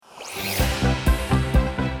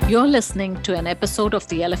You're listening to an episode of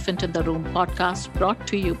the Elephant in the Room podcast brought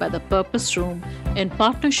to you by the Purpose Room in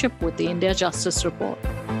partnership with the India Justice Report.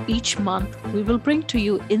 Each month, we will bring to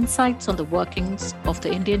you insights on the workings of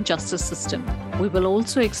the Indian justice system. We will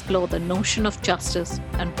also explore the notion of justice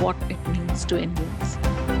and what it means to Indians.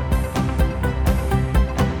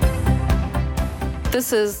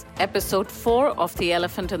 This is episode 4 of the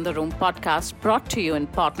Elephant in the Room podcast brought to you in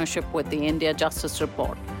partnership with the India Justice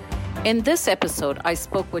Report. In this episode, I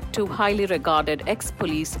spoke with two highly regarded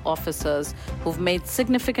ex-police officers who've made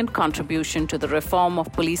significant contribution to the reform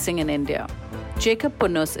of policing in India. Jacob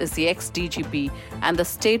Punnose is the ex-DGP and the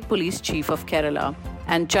State Police Chief of Kerala,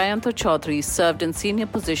 and Jayanto Choudhury served in senior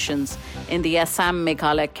positions in the Assam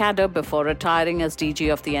Meghalaya cadre before retiring as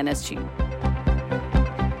DG of the NSG.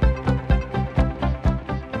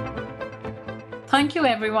 Thank you,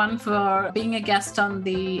 everyone, for being a guest on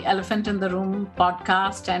the Elephant in the Room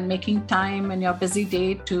podcast and making time in your busy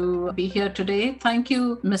day to be here today. Thank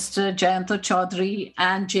you, Mr. Jayanto Choudhury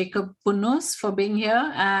and Jacob Punnose, for being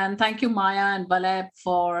here. And thank you, Maya and Balab,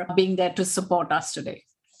 for being there to support us today.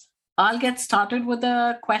 I'll get started with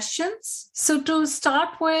the questions. So to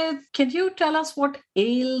start with, can you tell us what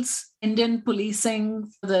ails Indian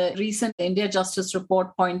policing? The recent India Justice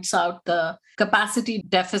Report points out the capacity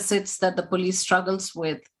deficits that the police struggles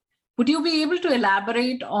with. Would you be able to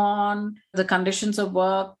elaborate on the conditions of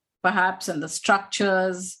work, perhaps, and the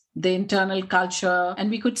structures, the internal culture? And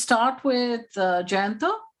we could start with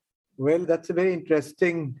Jayanto. Well, that's a very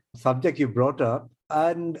interesting subject you brought up.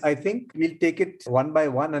 And I think we'll take it one by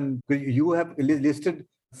one. And you have listed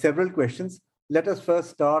several questions. Let us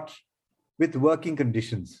first start with working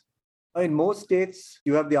conditions. In most states,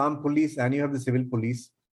 you have the armed police and you have the civil police.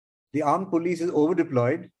 The armed police is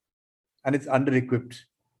over-deployed and it's under-equipped.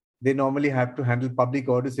 They normally have to handle public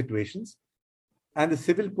order situations. And the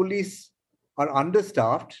civil police are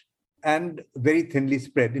understaffed and very thinly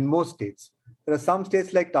spread in most states. There are some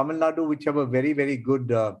states like Tamil Nadu which have a very, very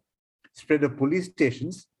good spread of police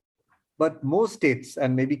stations. But most states,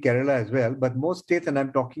 and maybe Kerala as well, but most states, and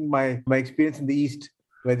I'm talking my experience in the East,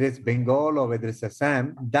 whether it's Bengal or whether it's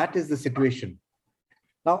Assam, that is the situation.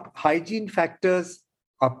 Now, hygiene factors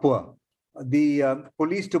are poor. The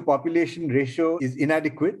police to population ratio is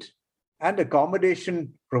inadequate, and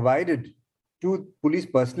accommodation provided to police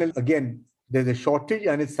personnel, again, there's a shortage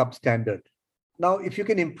and it's substandard. Now, if you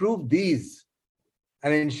can improve these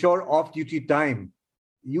and ensure off-duty time,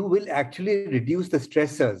 you will actually reduce the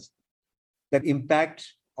stressors that impact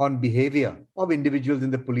on behavior of individuals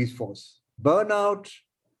in the police force. Burnout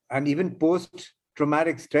and even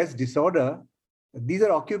post-traumatic stress disorder, these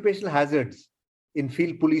are occupational hazards in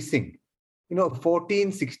field policing.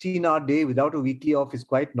 14, 16-hour day without a weekly off is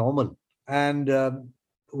quite normal. And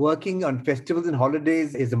working on festivals and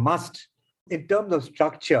holidays is a must. In terms of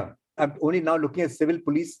structure, I'm only now looking at civil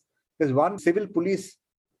police. There's one civil police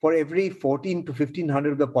for every 14 to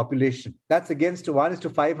 1,500 of the population. That's against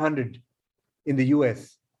 1:500 in the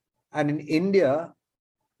US. And in India,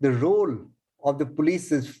 the role of the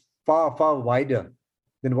police is far, far wider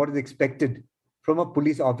than what is expected from a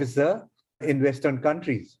police officer in Western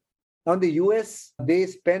countries. Now, in the US, they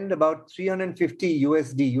spend about $350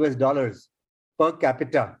 US dollars per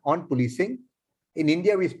capita on policing. In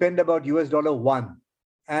India, we spend about $1.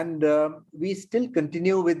 And we still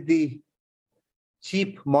continue with the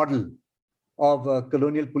cheap model of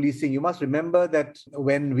colonial policing. You must remember that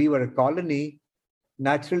when we were a colony,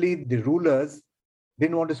 naturally, the rulers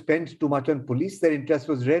didn't want to spend too much on police. Their interest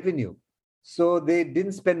was revenue. So they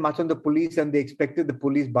didn't spend much on the police and they expected the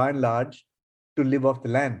police, by and large, to live off the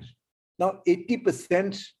land. Now,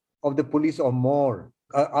 80% of the police or more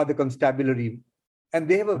are the constabulary. And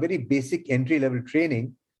they have a very basic entry-level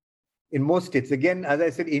training in most states. Again, as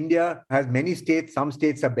I said, India has many states. Some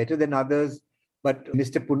states are better than others. But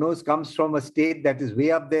Mr. Punnose comes from a state that is way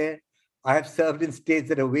up there. I have served in states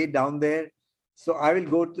that are way down there. So I will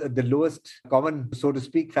go to the lowest common, so to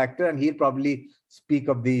speak, factor, and he'll probably speak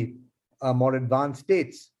of the more advanced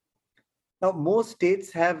states. Now, most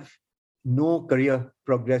states have no career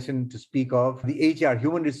progression to speak of. The HR,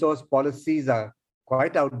 human resource policies, are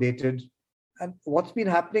quite outdated. And what's been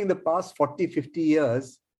happening in the past 40, 50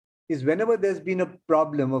 years is whenever there's been a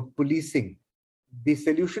problem of policing, the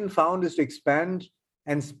solution found is to expand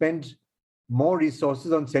and spend more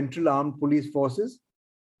resources on central armed police forces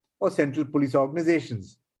or central police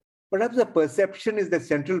organizations. Perhaps the perception is that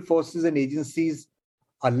central forces and agencies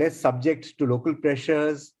are less subject to local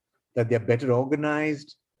pressures, that they're better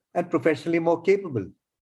organized and professionally more capable.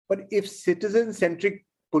 But if citizen-centric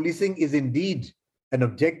policing is indeed an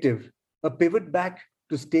objective, a pivot back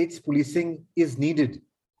to states policing is needed.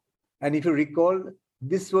 And if you recall,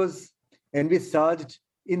 this was envisaged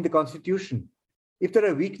in the Constitution. If there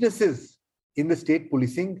are weaknesses in the state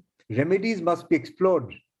policing, remedies must be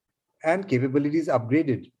explored and capabilities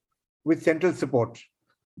upgraded with central support.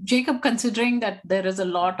 Jacob, considering that there is a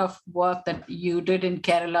lot of work that you did in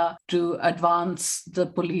Kerala to advance the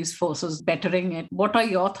police forces, bettering it, what are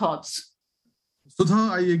your thoughts? Sudha,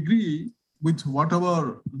 I agree with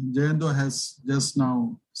whatever Jayanto has just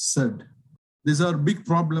now said. These are big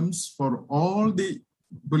problems for all the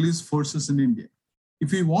police forces in India.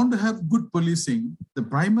 If we want to have good policing, the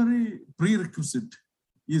primary prerequisite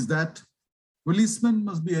is that policemen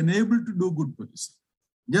must be enabled to do good policing.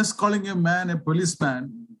 Just calling a man a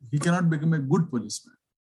policeman, he cannot become a good policeman.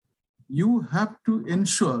 You have to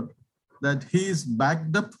ensure that he is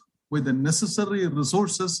backed up with the necessary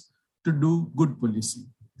resources to do good policing.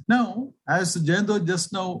 Now, as Jayanto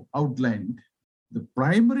just now outlined, the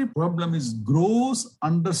primary problem is gross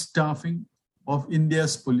understaffing of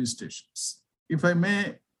India's police stations. If I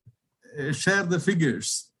may share the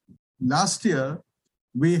figures, last year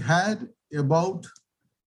we had about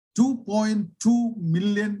 2.2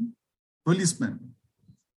 million policemen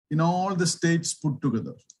in all the states put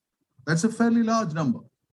together. That's a fairly large number.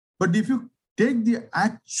 But if you take the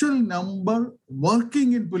actual number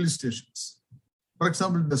working in police stations, for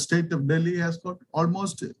example, the state of Delhi has got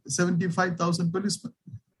almost 75,000 policemen.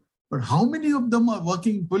 But how many of them are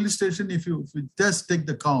working in police station? If you just take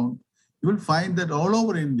the count, you will find that all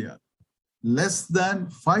over India, less than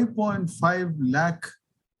 5.5 lakh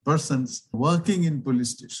persons working in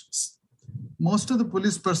police stations. Most of the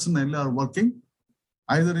police personnel are working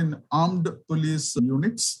either in armed police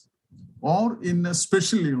units or in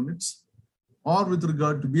special units or with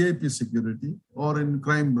regard to VIP security or in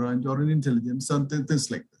crime branch or in intelligence, something,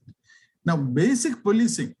 things like that. Now, basic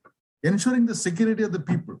policing, ensuring the security of the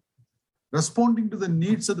people, responding to the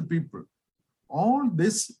needs of the people, all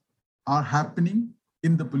this are happening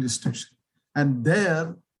in the police station. And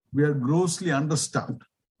there we are grossly understaffed.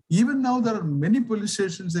 Even now, there are many police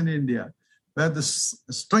stations in India where the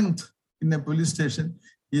strength in a police station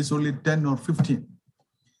is only 10 or 15.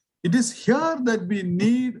 It is here that we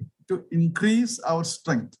need to increase our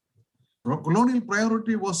strength. Colonial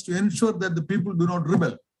priority was to ensure that the people do not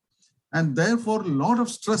rebel. And therefore, a lot of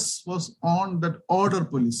stress was on that order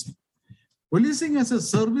policing. Policing as a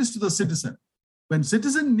service to the citizen. When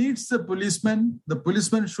citizen needs the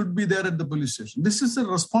policeman should be there at the police station. This is a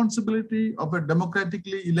responsibility of a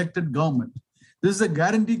democratically elected government. This is a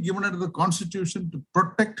guarantee given under the Constitution to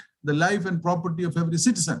protect the life and property of every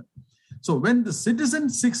citizen. So when the citizen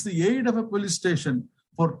seeks the aid of a police station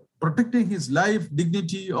for protecting his life,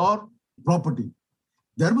 dignity, or property,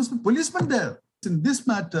 there must be policemen there. In this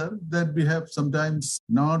matter, that we have sometimes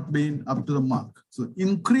not been up to the mark. So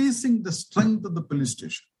increasing the strength of the police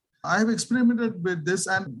station. I have experimented with this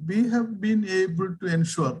and we have been able to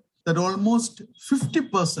ensure that almost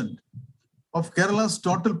 50% of Kerala's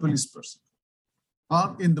total police personnel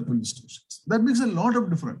are in the police stations. That makes a lot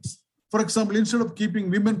of difference. For example, instead of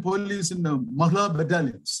keeping women police in Mahila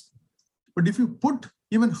battalions, but if you put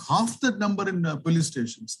even half that number in police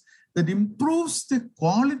stations, that improves the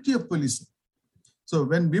quality of policing. So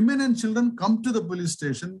when women and children come to the police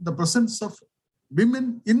station, the presence of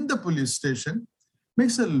women in the police station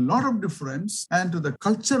makes a lot of difference and to the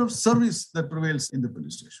culture of service that prevails in the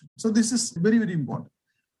police station. So this is very, very important.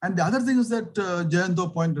 And the other thing is that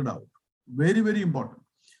Jayanto pointed out, very, very important.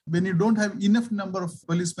 When you don't have enough number of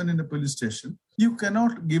policemen in a police station, you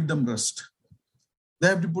cannot give them rest. They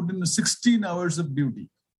have to put in 16 hours of duty.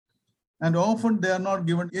 And often they are not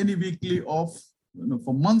given any weekly off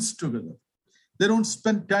for months together. They don't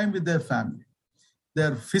spend time with their family.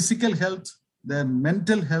 Their physical health, their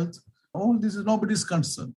mental health, all this is nobody's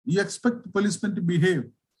concern. You expect the policemen to behave.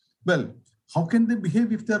 Well, how can they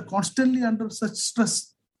behave if they are constantly under such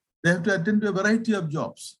stress? They have to attend to a variety of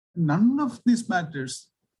jobs. None of these matters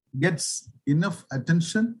gets enough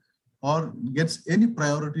attention or gets any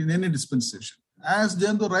priority in any dispensation. As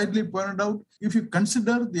Jayanto rightly pointed out, if you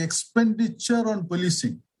consider the expenditure on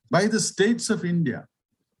policing by the states of India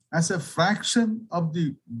as a fraction of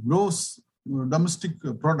the gross domestic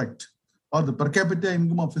product or the per capita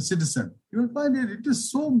income of a citizen, you will find it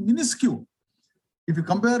is so minuscule. If you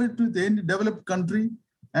compare it with any developed country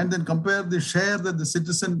and then compare the share that the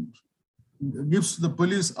citizen gives to the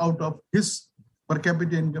police out of his per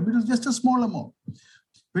capita income, it is just a small amount.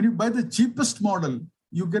 When you buy the cheapest model,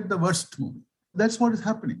 you get the worst model. That's what is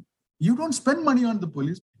happening. You don't spend money on the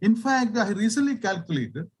police. In fact, I recently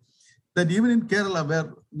calculated that even in Kerala,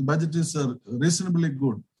 where the budget is reasonably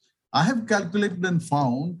good, I have calculated and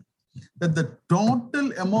found that the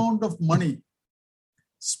total amount of money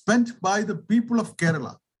spent by the people of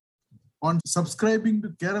Kerala on subscribing to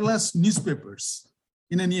Kerala's newspapers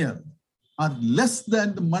in a year are less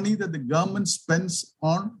than the money that the government spends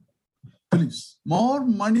on police. More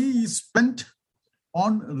money is spent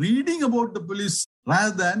on reading about the police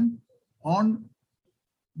rather than on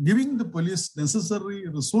giving the police necessary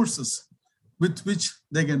resources with which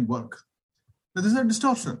they can work. Now, this is a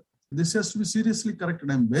distortion. This has to be seriously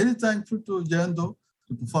corrected. I'm very thankful to Jayanto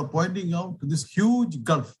for pointing out this huge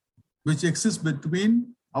gulf which exists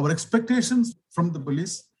between our expectations from the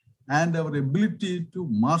police and our ability to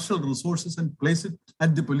marshal resources and place it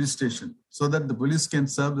at the police station so that the police can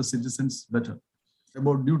serve the citizens better.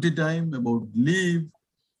 About duty time, about leave,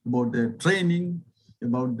 about their training,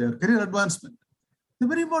 about their career advancement. The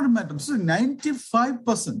very important matter. So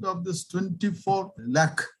 95% of this 24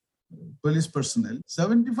 lakh police personnel,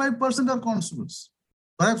 75% are constables.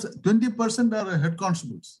 Perhaps 20% are head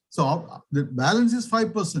constables. So the balance is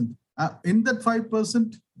 5%. In that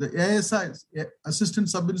 5%, the ASIs, Assistant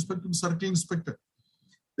Sub-Inspector to Circle Inspector,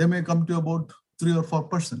 they may come to about 3 or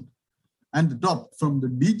 4%. And the top, from the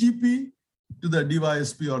DGP to the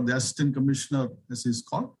DYSP or the Assistant Commissioner, as is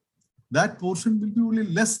called, that portion will be only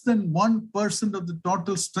less than 1% of the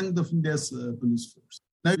total strength of India's police force.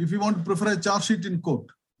 Now, if you want to prefer a charge sheet in court,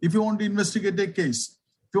 if you want to investigate a case,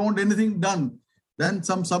 if you want anything done, then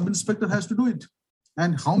some sub-inspector has to do it.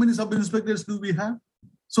 And how many sub-inspectors do we have?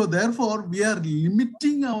 So therefore, we are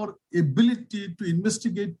limiting our ability to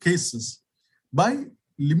investigate cases by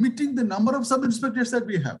limiting the number of sub-inspectors that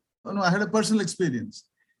we have. I had a personal experience.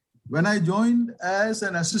 When I joined as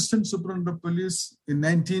an assistant superintendent of police in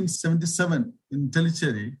 1977 in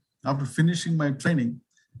Tellicherry, after finishing my training,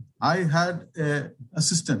 I had an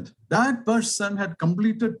assistant. That person had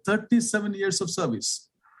completed 37 years of service.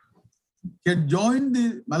 He had joined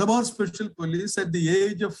the Malabar Special Police at the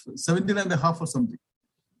age of 17 and a half or something.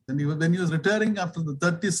 And when he was retiring after the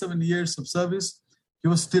 37 years of service, he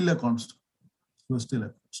was still a constable.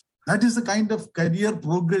 That is the kind of career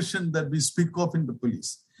progression that we speak of in the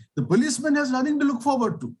police. The policeman has nothing to look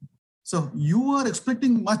forward to. So you are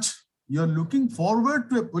expecting much. You are looking forward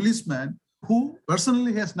to a policeman who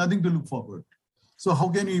personally has nothing to look forward to. So how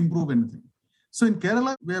can you improve anything? So in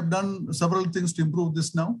Kerala, we have done several things to improve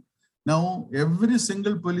this now. Now, every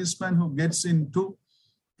single policeman who gets into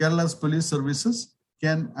Kerala's police services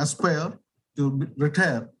can aspire to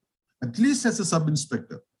retire at least as a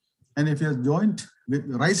sub-inspector. And if he has joined,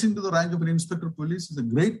 rising to the rank of an inspector of police is a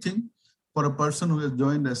great thing for a person who has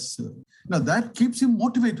joined as... Now, that keeps him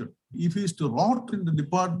motivated. If he is to rot in the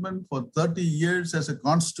department for 30 years as a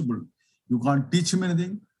constable, you can't teach him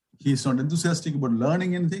anything. He is not enthusiastic about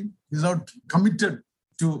learning anything. He is not committed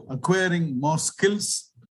to acquiring more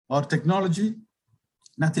skills or technology.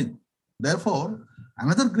 Nothing. Therefore,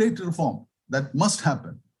 another great reform that must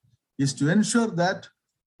happen is to ensure that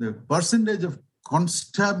the percentage of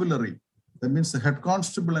constabulary, that means the head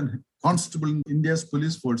constable and constable in India's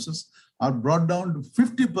police forces, are brought down to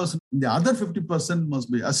 50%. The other 50%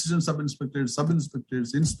 must be assistant sub-inspectors,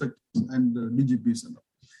 inspectors, and DGPs.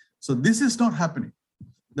 So this is not happening.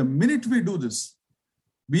 The minute we do this,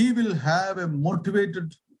 we will have a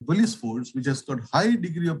motivated police force which has got high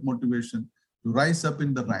degree of motivation to rise up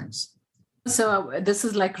in the ranks. So this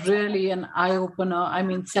is like really an eye-opener. I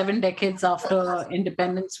mean, 7 decades after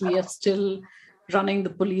independence, we are still running the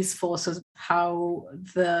police forces, how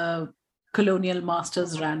the colonial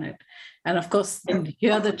masters ran it. And of course, and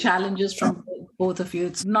here are the challenges from both of you.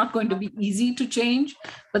 It's not going to be easy to change,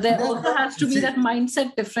 but there also has to be that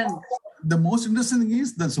mindset difference. The most interesting thing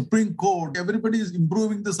is the Supreme Court. Everybody is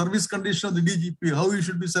improving the service condition of the DGP, how he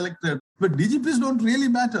should be selected. But DGPs don't really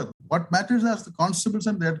matter. What matters are the constables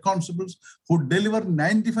and the head constables who deliver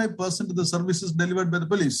 95% of the services delivered by the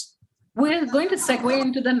police. We're going to segue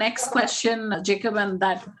into the next question, Jacob, and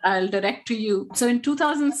that I'll direct to you. So in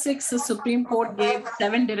 2006, the Supreme Court gave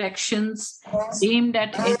 7 directions aimed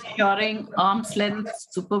at ensuring arm's length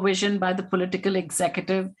supervision by the political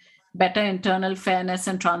executive, better internal fairness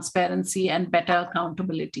and transparency, and better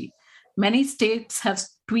accountability. Many states have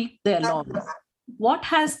tweaked their laws. What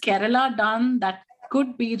has Kerala done that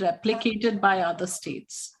could be replicated by other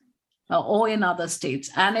states? Or in other states?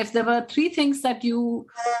 And if there were 3 things that you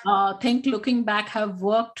think looking back have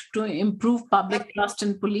worked to improve public trust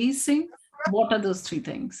in policing, what are those 3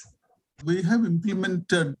 things? We have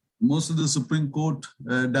implemented most of the Supreme Court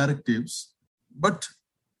directives, but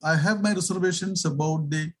I have my reservations about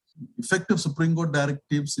the effect of Supreme Court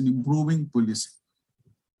directives in improving policing.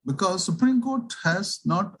 Because Supreme Court has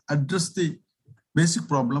not addressed the basic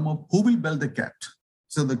problem of who will bell the cat.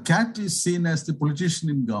 So the cat is seen as the politician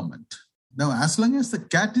in government. Now, as long as the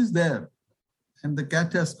cat is there, and the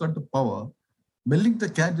cat has got the power, belling the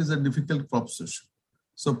cat is a difficult proposition.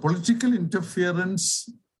 So political interference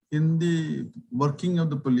in the working of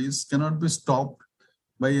the police cannot be stopped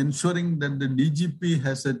by ensuring that the DGP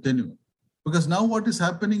has a tenure. Because now what is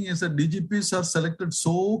happening is that DGPs are selected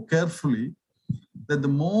so carefully that the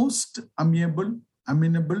most amenable,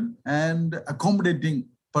 and accommodating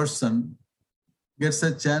person gets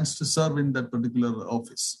a chance to serve in that particular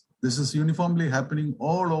office. This is uniformly happening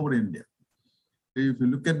all over India. If you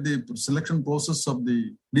look at the selection process of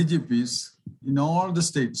the DGPs in all the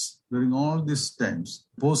states during all these times,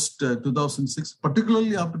 post 2006,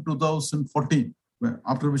 particularly after 2014,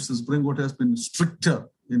 after which the Supreme Court has been stricter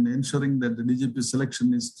in ensuring that the DGP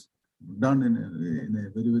selection is done in a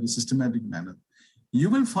very, very systematic manner, you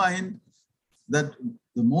will find that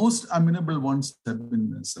the most amenable ones have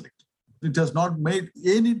been selected. It has not made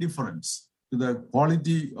any difference to the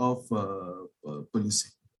quality of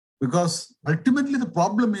policing. Because ultimately the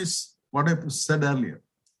problem is what I said earlier.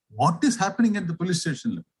 What is happening at the police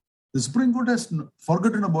station level? The Supreme Court has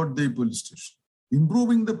forgotten about the police station.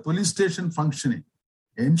 Improving the police station functioning,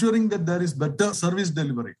 ensuring that there is better service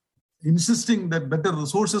delivery, insisting that better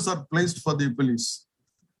resources are placed for the police.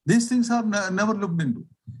 These things are never looked into.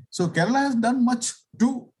 So Kerala has done much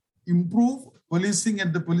to improve policing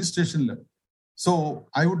at the police station level. So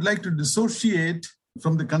I would like to dissociate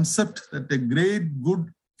from the concept that a great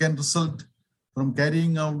good can result from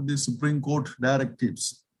carrying out the Supreme Court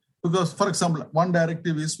directives. Because, for example, one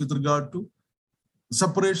directive is with regard to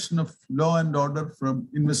separation of law and order from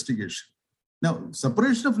investigation. Now,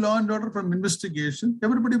 separation of law and order from investigation,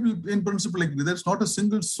 everybody will in principle agree. There's not a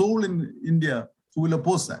single soul in India who will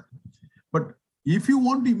oppose that. But if you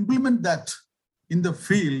want to implement that in the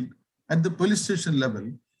field at the police station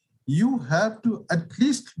level, you have to at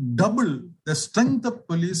least double the strength of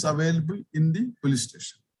police available in the police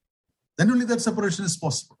station. Then only that separation is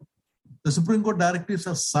possible. The Supreme Court directives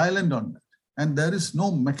are silent on that. And there is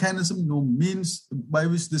no mechanism, no means by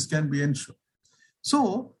which this can be ensured.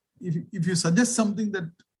 So, if you suggest something that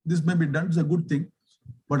this may be done, it's a good thing.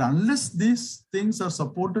 But unless these things are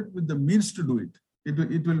supported with the means to do it,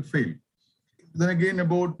 it will fail. Then again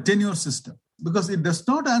about tenure system. Because it does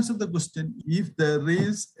not answer the question if there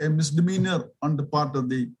is a misdemeanor on the part of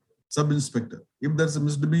the sub-inspector, if there's a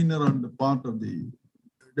misdemeanor on the part of the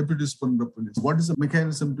Deputy Superintendent of Police, what is the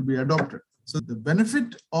mechanism to be adopted? So the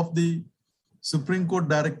benefit of the Supreme Court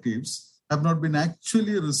directives have not been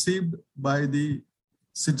actually received by the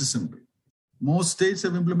citizenry. Most states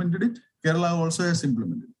have implemented it. Kerala also has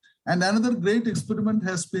implemented it. And another great experiment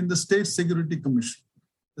has been the State Security Commission.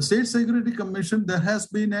 The State Security Commission, there has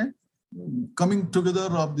been a coming together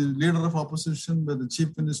of the leader of opposition with the chief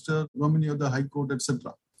minister, nominee of the High Court,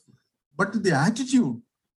 etc. But the attitude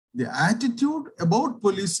about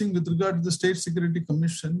policing with regard to the State Security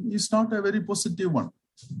Commission is not a very positive one.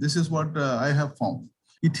 This is what I have found.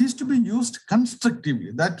 It is to be used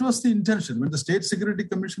constructively. That was the intention. When the State Security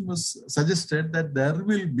Commission was suggested that there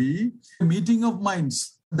will be a meeting of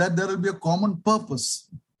minds, that there will be a common purpose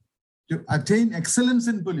to attain excellence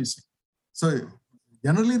in policing. So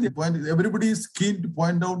generally, the point is everybody is keen to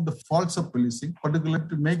point out the faults of policing, particularly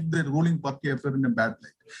to make the ruling party appear in a bad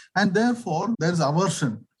light. And therefore, there is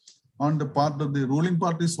aversion on the part of the ruling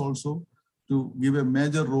parties also to give a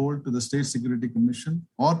major role to the State Security Commission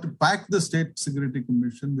or to pack the State Security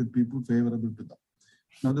Commission with people favorable to them.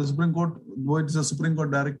 Now, the Supreme Court, though it is a Supreme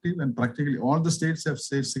Court directive and practically all the states have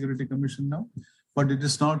State Security Commission now, but it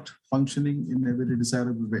is not functioning in a very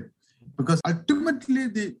desirable way. Because ultimately,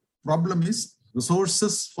 the problem is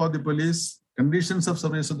resources for the police, conditions of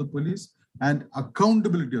service of the police, and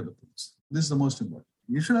accountability of the police. This is the most important.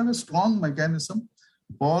 We should have a strong mechanism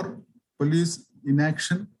for police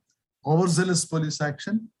inaction, overzealous police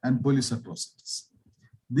action, and police atrocities.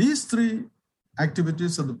 These three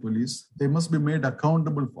activities of the police, they must be made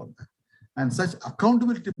accountable for that. And such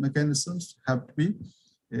accountability mechanisms have to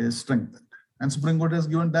be strengthened. And Supreme Court has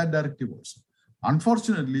given that directive also.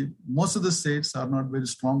 Unfortunately, most of the states are not very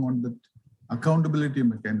strong on that accountability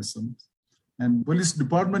mechanism. And police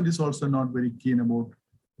department is also not very keen about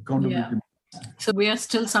accountability. Yeah. So we are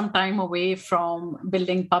still some time away from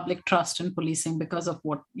building public trust in policing because of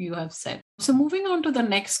what you have said. So moving on to the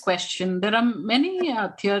next question, there are many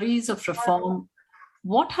theories of reform.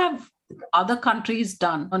 What have other countries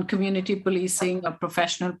done on community policing or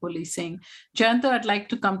professional policing? Jayanto, I'd like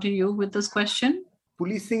to come to you with this question.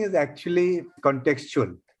 Policing is actually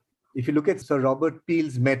contextual. If you look at Sir Robert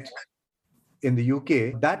Peel's Met in the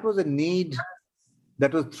UK, that was a need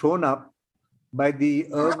that was thrown up by the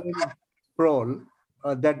urban sprawl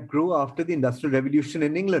that grew after the Industrial Revolution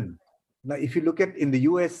in England. Now, if you look at in the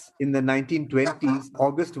US in the 1920s,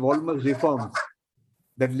 August Vollmer's reforms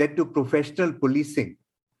that led to professional policing,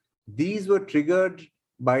 these were triggered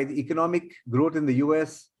by the economic growth in the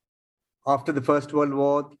US after the First World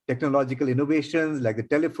War, technological innovations like the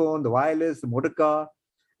telephone, the wireless, the motor car,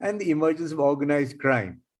 and the emergence of organized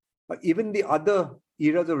crime. Even the other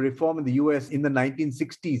eras of reform in the US in the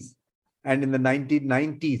 1960s and in the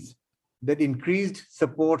 1990s that increased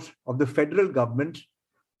support of the federal government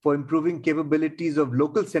for improving capabilities of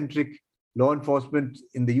local-centric law enforcement.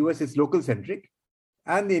 In the US, it's local-centric,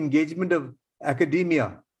 and the engagement of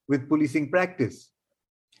academia with policing practice.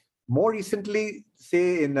 More recently,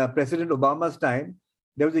 say in President Obama's time,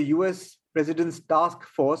 there was a US President's task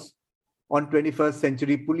force on 21st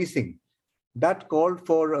century policing that called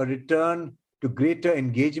for a return to greater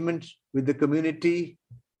engagement with the community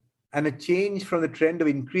and a change from the trend of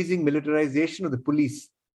increasing militarization of the police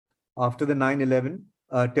after the 9/11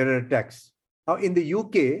 terror attacks. Now, in the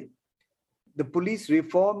UK, the Police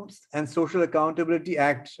Reforms and Social Accountability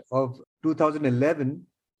Act of 2011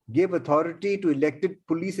 gave authority to elected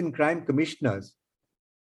police and crime commissioners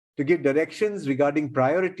to give directions regarding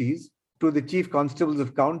priorities to the chief constables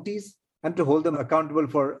of counties and to hold them accountable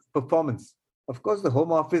for performance. Of course, the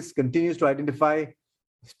Home Office continues to identify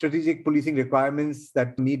strategic policing requirements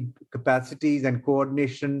that need capacities and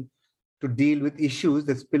coordination to deal with issues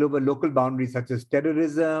that spill over local boundaries, such as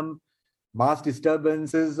terrorism, mass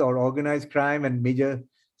disturbances, or organized crime and major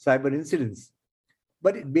cyber incidents.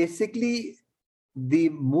 But basically, the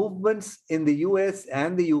movements in the US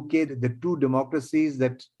and the UK, the two democracies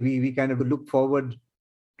that we kind of look forward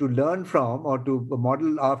to learn from or to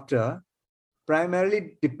model after,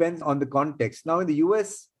 primarily depends on the context. Now, in the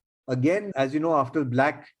US, again, as you know, after the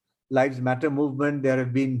Black Lives Matter movement, there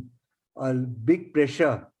have been a big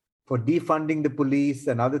pressure for defunding the police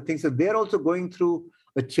and other things. So they're also going through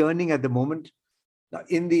a churning at the moment. Now,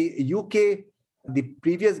 in the UK, the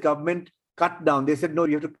previous government cut down. They said, no,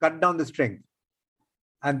 you have to cut down the strength.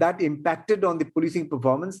 And that impacted on the policing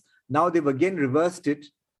performance. Now they've again reversed it.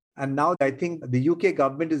 And now I think the UK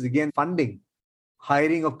government is again funding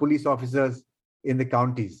hiring of police officers in the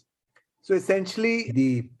counties. So essentially,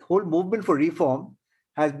 the whole movement for reform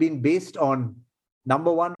has been based on,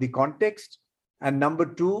 number one, the context, and number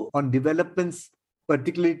two, on developments,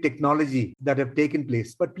 particularly technology, that have taken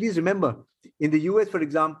place. But please remember, in the US, for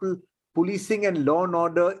example, policing and law and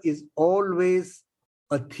order is always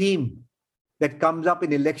a theme that comes up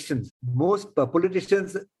in elections. Most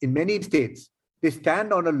politicians in many states, they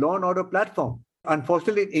stand on a law and order platform.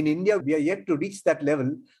 Unfortunately, in India, we are yet to reach that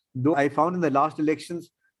level, though I found in the last elections,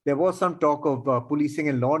 there was some talk of policing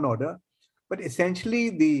and law and order. But essentially,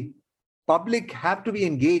 the public have to be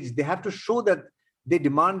engaged. They have to show that they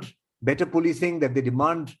demand better policing, that they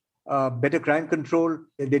demand better crime control,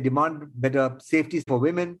 that they demand better safety for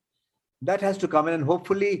women. That has to come in, and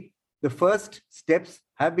hopefully the first steps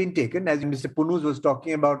have been taken. As Mr. Punnose was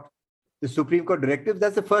talking about the Supreme Court directives,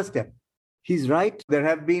 that's the first step. He's right. There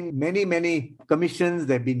have been many commissions,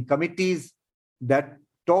 there have been committees that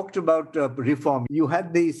talked about reform. You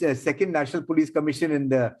had the Second National Police Commission in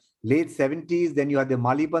the late 70s, then you had the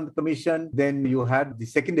Malipant Commission, then you had the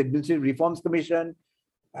Second Administrative Reforms Commission,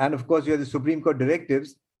 and of course you had the Supreme Court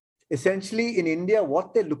directives. Essentially, in India,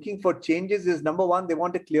 what they're looking for changes is, number one, they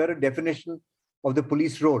want a clearer definition of the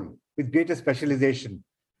police role with greater specialization.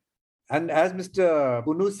 And as Mr.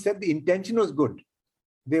 Punnose said, the intention was good.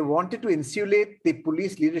 They wanted to insulate the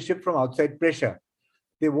police leadership from outside pressure.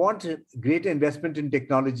 They want greater investment in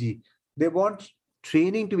technology. They want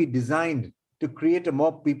training to be designed to create a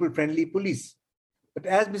more people-friendly police. But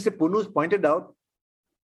as Mr. Punnose pointed out,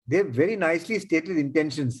 they have very nicely stated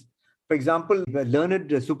intentions. For example, the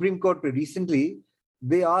learned Supreme Court recently,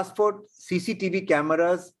 they asked for CCTV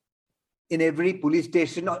cameras in every police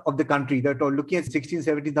station of the country. They're looking at 16,000,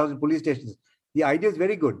 17,000 police stations. The idea is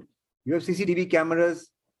very good. You have CCTV cameras,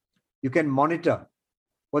 you can monitor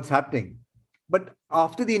what's happening. But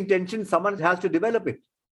after the intention, someone has to develop it.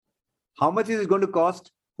 How much is it going to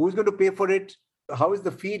cost? Who's going to pay for it? How is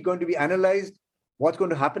the feed going to be analyzed? What's going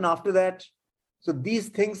to happen after that? So these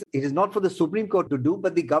things, it is not for the Supreme Court to do,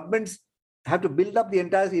 but the governments have to build up the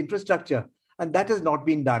entire infrastructure. And that has not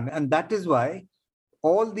been done. And that is why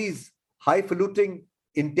all these highfalutin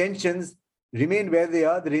intentions remain where they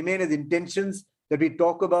are. They remain as intentions that we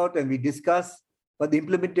talk about and we discuss, but the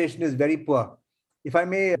implementation is very poor. If I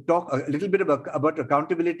may talk a little bit about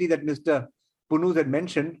accountability that Mr. Punnose had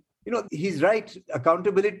mentioned, he's right.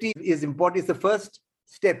 Accountability is important. It's the first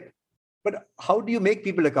step. But how do you make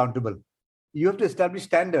people accountable? You have to establish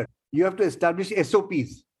standards. You have to establish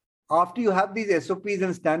SOPs. After you have these SOPs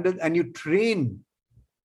and standards and you train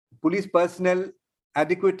police personnel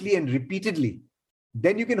adequately and repeatedly,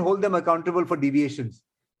 then you can hold them accountable for deviations.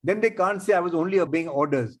 Then they can't say, I was only obeying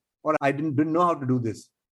orders or I didn't know how to do this.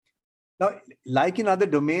 Now, like in other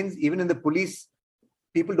domains, even in the police,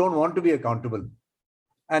 people don't want to be accountable.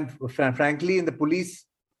 And frankly, in the police,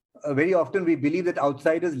 very often we believe that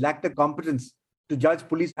outsiders lack the competence to judge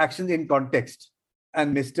police actions in context.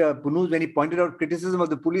 And Mr. Punnose, when he pointed out criticism of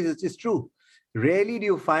the police, it's true. Rarely do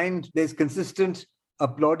you find there's consistent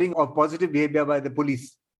applauding of positive behavior by the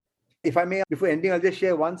police. If I may, before ending, I'll just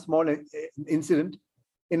share one small incident.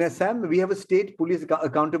 In Assam, we have a state police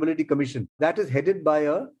accountability commission that is headed by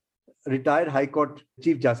a retired High Court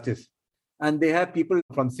Chief Justice. And they have people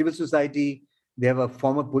from civil society, they have a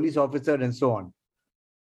former police officer and so on.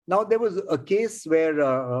 Now, there was a case where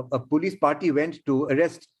a police party went to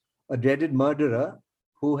arrest a dreaded murderer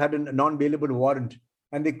who had a non-bailable warrant.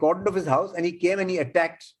 And they cordoned off his house and he came and he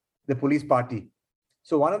attacked the police party.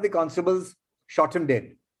 So one of the constables shot him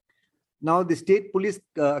dead. Now, the State Police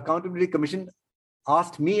Accountability Commission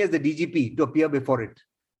asked me as the DGP to appear before it.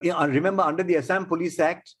 Remember, under the Assam Police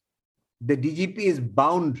Act, the DGP is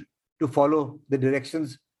bound to follow the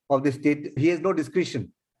directions of the state. He has no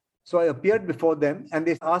discretion. So I appeared before them and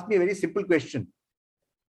they asked me a very simple question.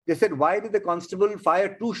 They said, why did the constable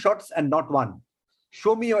fire 2 shots and not 1?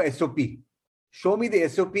 Show me your SOP. Show me the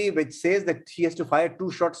SOP which says that he has to fire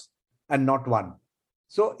 2 shots and not 1.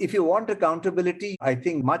 So if you want accountability, I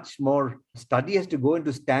think much more study has to go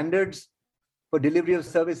into standards for delivery of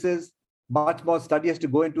services. Much more study has to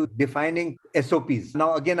go into defining SOPs.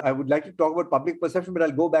 Now, again, I would like to talk about public perception, but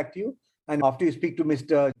I'll go back to you. And after you speak to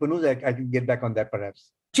Mr. Punnose, I can get back on that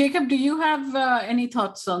perhaps. Jacob, do you have any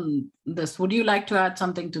thoughts on this? Would you like to add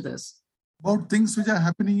something to this? About things which are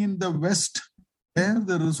happening in the West, where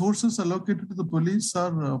the resources allocated to the police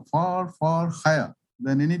are far, far higher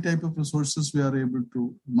than any type of resources we are able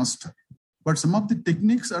to muster. But some of the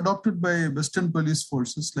techniques adopted by Western police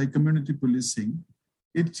forces, like community policing,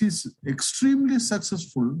 it is extremely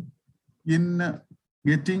successful in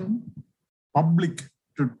getting public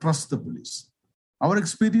to trust the police. Our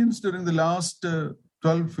experience during the last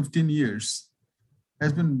 12, 15 years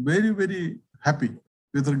has been very, very happy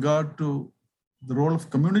with regard to the role of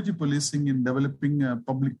community policing in developing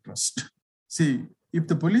public trust. See, if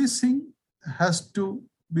the policing has to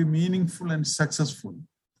be meaningful and successful,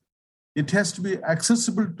 it has to be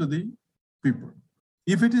accessible to the people.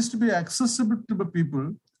 If it is to be accessible to the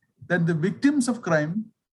people, then the victims of crime,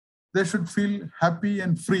 they should feel happy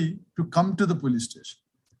and free to come to the police station.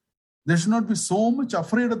 They should not be so much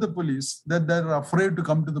afraid of the police that they're afraid to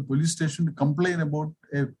come to the police station to complain about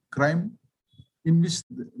a crime in which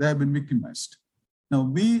they have been victimized.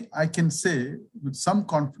 Now, I can say with some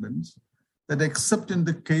confidence that except in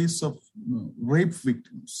the case of rape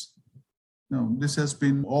victims, this has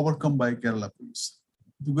been overcome by Kerala police.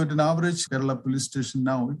 If you go to an average Kerala police station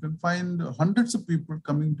now, you can find hundreds of people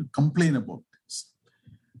coming to complain about this.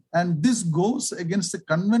 And this goes against the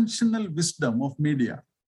conventional wisdom of media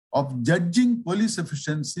of judging police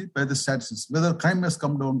efficiency by the statistics. Whether crime has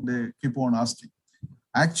come down, they keep on asking.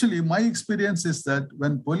 Actually, my experience is that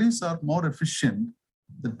when police are more efficient,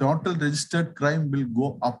 the total registered crime will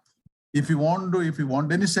go up. If you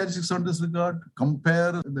want any statistics on this regard,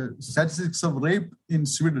 compare the statistics of rape in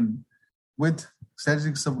Sweden with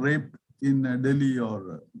statistics of rape in Delhi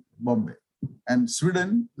or Bombay. And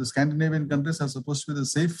Sweden, the Scandinavian countries, are supposed to be the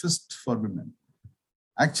safest for women.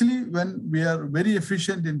 Actually, when we are very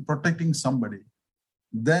efficient in protecting somebody,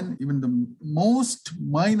 then even the most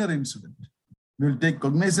minor incident, we will take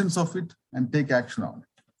cognizance of it and take action on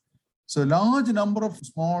it. So a large number of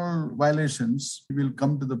small violations will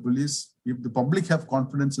come to the police if the public have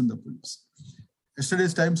confidence in the police.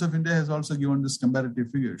 Yesterday's Times of India has also given this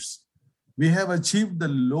comparative figures. We have achieved the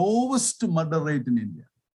lowest murder rate in India.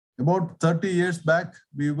 About 30 years back,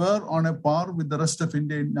 we were on a par with the rest of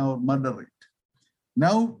India in our murder rate.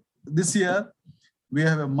 Now, this year, we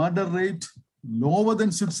have a murder rate lower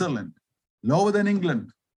than Switzerland, lower than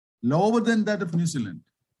England, lower than that of New Zealand.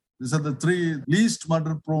 These are the 3 least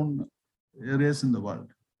murder-prone areas in the world.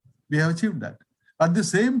 We have achieved that. At the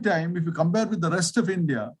same time, if you compare with the rest of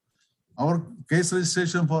India, our case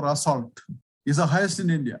registration for assault is the highest in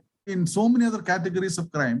India. In so many other categories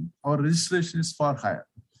of crime, our registration is far higher.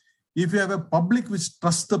 If you have a public which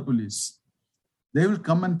trusts the police, they will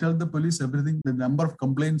come and tell the police everything. The number of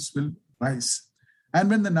complaints will rise. And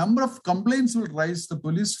when the number of complaints will rise, the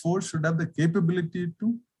police force should have the capability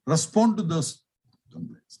to respond to those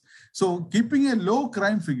complaints. So keeping a low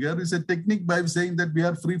crime figure is a technique by saying that we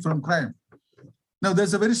are free from crime. Now,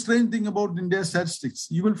 there's a very strange thing about India's statistics.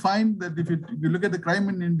 You will find that if you look at the crime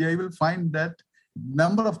in India, you will find that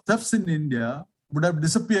number of thefts in India would have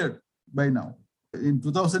disappeared by now. In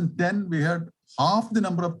 2010, we had half the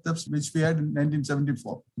number of thefts which we had in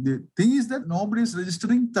 1974. The thing is that nobody is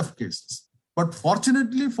registering theft cases. But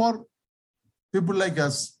fortunately for people like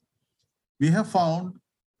us, we have found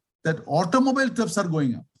that automobile thefts are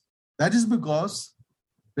going up. That is because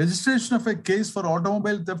registration of a case for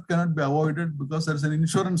automobile theft cannot be avoided because there is an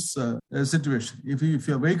insurance situation. If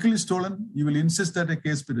your vehicle is stolen, you will insist that a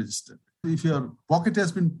case be registered. If your pocket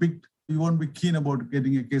has been picked, you won't be keen about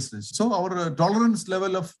getting a case registered. So our tolerance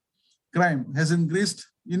level of crime has increased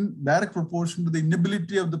in direct proportion to the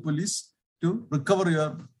inability of the police to recover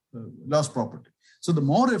your lost property. So the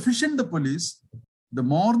more efficient the police, the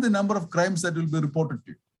more the number of crimes that will be reported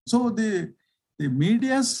to you. So the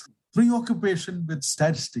media's preoccupation with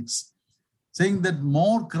statistics, saying that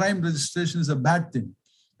more crime registration is a bad thing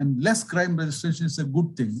and less crime registration is a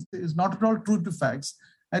good thing, is not at all true to facts,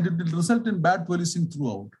 and it will result in bad policing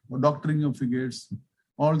throughout, or doctoring of figures,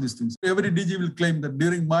 all these things. Every DG will claim that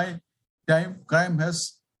during my time, crime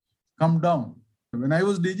has come down. When I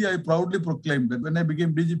was DG, I proudly proclaimed that when I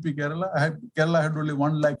became DGP Kerala, Kerala had only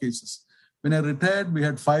 1 lakh cases. When I retired, we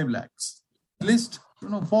had 5 lakhs. At least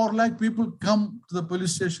 4 lakh people come to the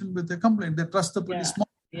police station with a complaint. They trust the police more.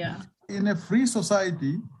 Yeah. In a free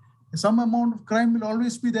society, some amount of crime will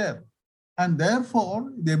always be there. And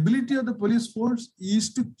therefore, the ability of the police force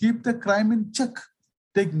is to keep the crime in check.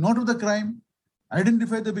 Take note of the crime,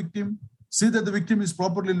 identify the victim, see that the victim is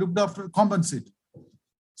properly looked after, compensate.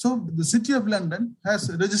 So the City of London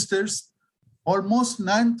registers almost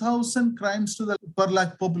 9,000 crimes to the per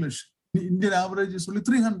lakh population. The Indian average is only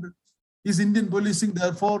 300. Is Indian policing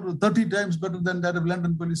therefore 30 times better than that of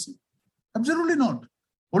London policing? Absolutely not.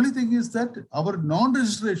 Only thing is that our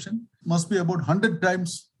non-registration must be about 100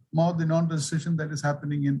 times more the non-registration that is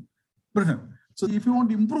happening in Britain. So if you want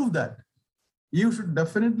to improve that, you should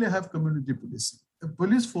definitely have community policing. A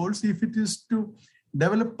police force, if it is to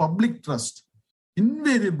develop public trust,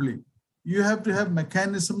 invariably, you have to have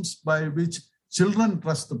mechanisms by which children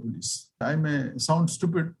trust the police. I may sound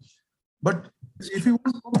stupid, but if you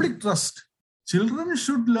want public trust, children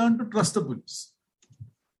should learn to trust the police.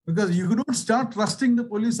 Because you don't start trusting the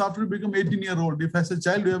police after you become 18-year-old. If as a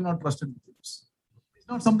child you have not trusted the police. It's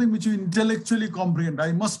not something which you intellectually comprehend.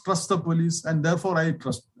 I must trust the police and therefore I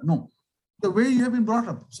trust. No. The way you have been brought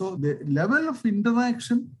up. So the level of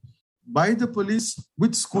interaction by the police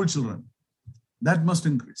with school children, that must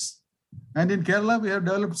increase. And in Kerala, we have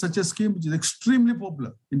developed such a scheme which is extremely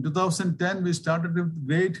popular. In 2010, we started with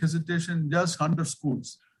great hesitation, just 100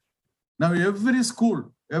 schools. Now, every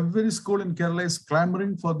school in Kerala is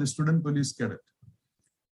clamoring for the student police cadet.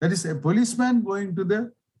 That is a policeman going to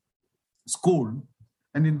the school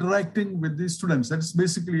and interacting with the students. That is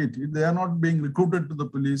basically it. They are not being recruited to the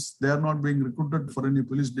police. They are not being recruited for any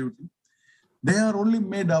police duty. They are only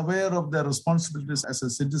made aware of their responsibilities as a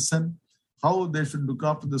citizen, how they should look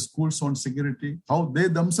after the school's own security, how they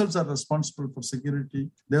themselves are responsible for security,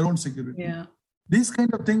 their own security. Yeah. These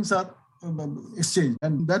kind of things are exchanged.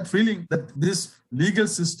 And that feeling that this legal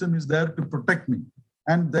system is there to protect me.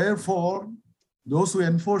 And therefore, those who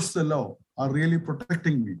enforce the law are really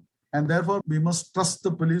protecting me. And therefore, we must trust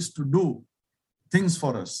the police to do things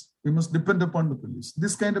for us. We must depend upon the police.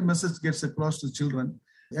 This kind of message gets across to children.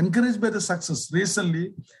 Encouraged by the success,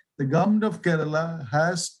 recently, the government of Kerala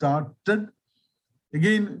has started,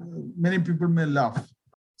 again, many people may laugh,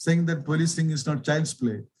 saying that policing is not child's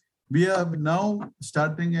play. We are now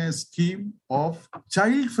starting a scheme of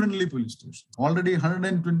child-friendly police stations. Already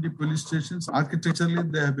 120 police stations, architecturally,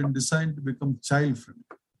 they have been designed to become child-friendly.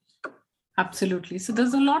 Absolutely. So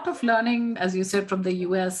there's a lot of learning, as you said, from the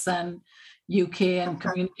US and UK, and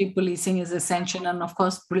community policing is essential. And of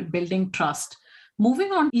course, building trust.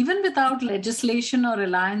 Moving on, even without legislation or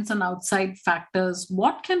reliance on outside factors,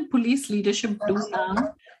 what can police leadership do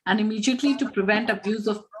now and immediately to prevent abuse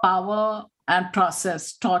of power and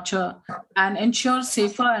process, torture, and ensure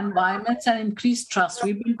safer environments and increase trust?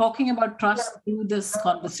 We've been talking about trust through this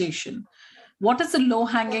conversation. What is the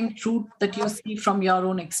low-hanging fruit that you see from your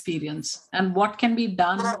own experience? And what can be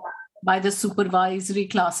done by the supervisory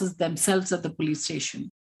classes themselves at the police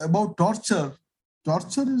station? About torture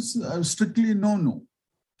is strictly no.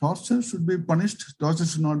 Torture should be punished. Torture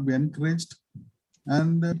should not be encouraged.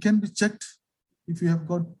 And it can be checked if you have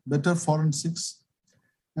got better forensics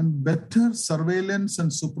and better surveillance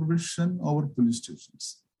and supervision over police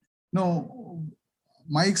stations. Now,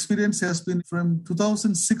 my experience has been from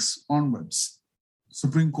 2006 onwards,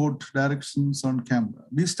 Supreme Court directions on camera.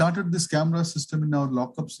 We started this camera system in our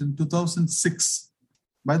lockups in 2006.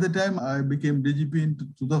 By the time I became DGP in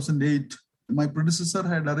 2008, my predecessor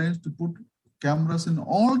had arranged to put cameras in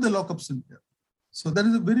all the lockups in India. So that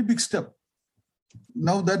is a very big step.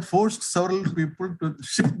 Now that forced several people to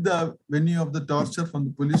shift the venue of the torture from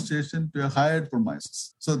the police station to a hired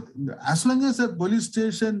premises. So as long as a police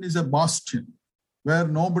station is a bastion where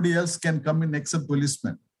nobody else can come in except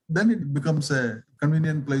policemen, then it becomes a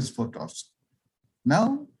convenient place for torture.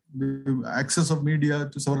 Now, the access of media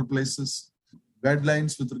to several places,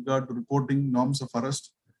 guidelines with regard to reporting, norms of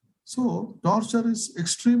arrest. So torture is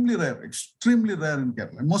extremely rare in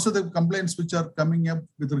Kerala. Most of the complaints which are coming up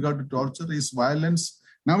with regard to torture is violence.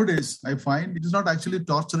 Nowadays, I find it is not actually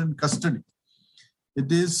torture in custody.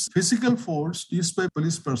 It is physical force used by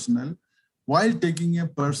police personnel while taking a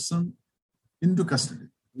person into custody,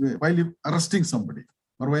 while arresting somebody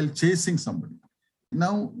or while chasing somebody.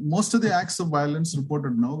 Now, most of the acts of violence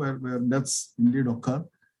reported now where deaths indeed occur,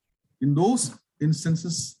 in those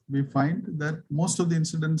instances, we find that most of the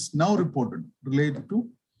incidents now reported relate to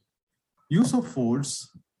use of force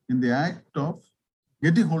in the act of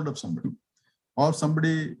getting hold of somebody or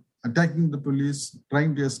somebody attacking the police,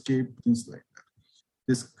 trying to escape, things like that.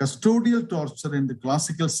 This custodial torture in the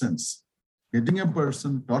classical sense, getting a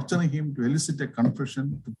person, torturing him to elicit a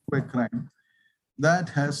confession to prove a crime, that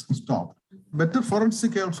has stopped. Better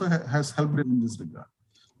forensic also has helped in this regard.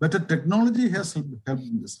 Better technology has helped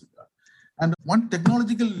in this regard. And one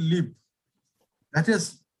technological leap that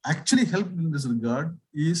has actually helped in this regard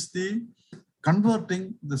is the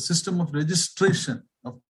converting the system of registration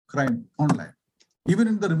of crime online. Even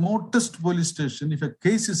in the remotest police station, if a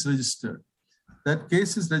case is registered, that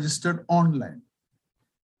case is registered online.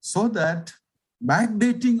 So that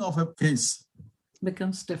backdating of a case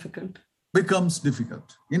becomes difficult.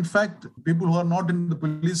 In fact, people who are not in the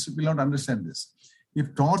police will not understand this.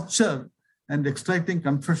 If torture and extracting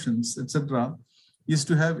confessions, etc., is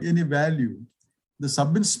to have any value, the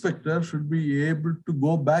sub-inspector should be able to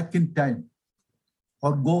go back in time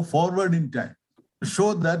or go forward in time to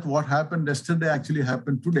show that what happened yesterday actually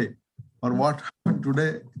happened today, or what happened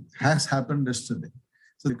today has happened yesterday.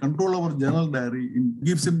 So the control over journal diary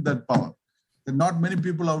gives him that power that not many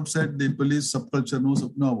people outside the police subculture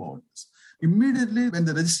know about this. Immediately, when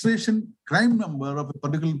the registration crime number of a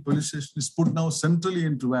particular police station is put now centrally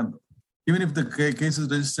in Trivandrum, even if the case is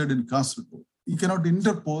registered in Kasaragod, you cannot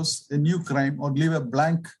interpose a new crime or leave a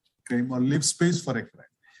blank crime or leave space for a crime.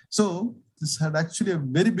 So this had actually a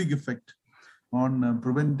very big effect on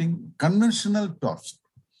preventing conventional torture.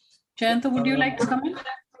 Jayanto, would you like to comment?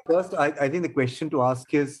 First, I think the question to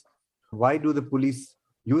ask is, why do the police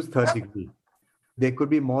use third degree? There could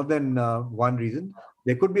be more than one reason.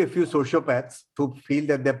 There could be a few sociopaths who feel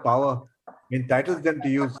that their power entitles them to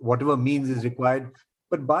use whatever means is required.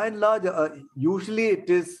 But by and large, usually it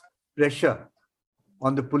is pressure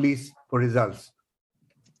on the police for results.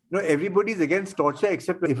 Everybody's against torture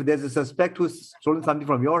except if there's a suspect who's stolen something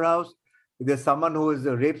from your house, if there's someone who has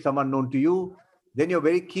raped someone known to you, then you're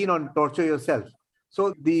very keen on torture yourself.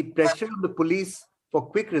 So the pressure on the police for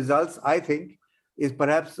quick results, I think, is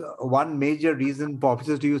perhaps one major reason for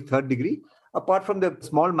officers to use third degree, apart from the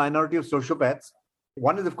small minority of sociopaths.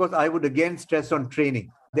 One is, of course, I would again stress on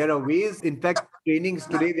training. There are ways, in fact, trainings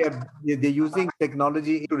today, they're using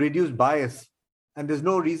technology to reduce bias. And there's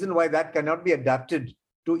no reason why that cannot be adapted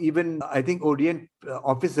to even, I think, orient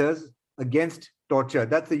officers against torture.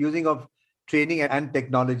 That's the using of training and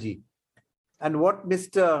technology. And what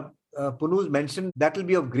Mr. Punnose mentioned, that will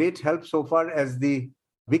be of great help so far as the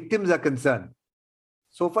victims are concerned.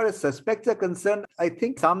 So far as suspects are concerned, I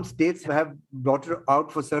think some states have brought it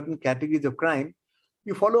out for certain categories of crime.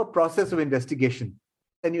 You follow a process of investigation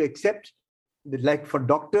and you accept that, like for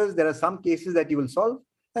doctors, there are some cases that you will solve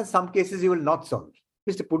and some cases you will not solve.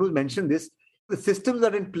 Mr. Punnose mentioned this. The systems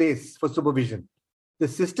are in place for supervision. The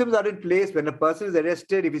systems are in place when a person is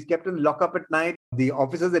arrested, if he's kept in lockup at night, the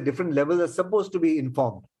officers at different levels are supposed to be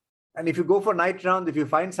informed. And if you go for night rounds, if you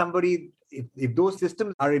find somebody, if those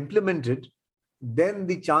systems are implemented, then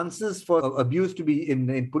the chances for abuse to be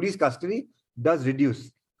in police custody does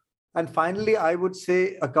reduce. And finally, I would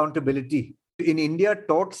say accountability. In India,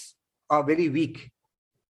 torts are very weak.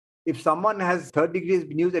 If someone has third degree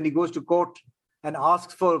abuse and he goes to court and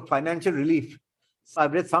asks for financial relief,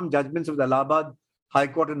 I've read some judgments of the Allahabad High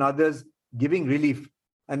Court and others giving relief.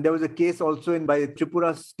 And there was a case also by the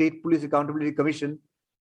Tripura State Police Accountability Commission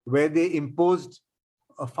where they imposed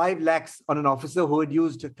 5 lakhs on an officer who had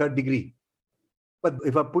used third degree. But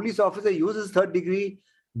if a police officer uses third degree,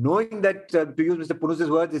 knowing that, to use Mr.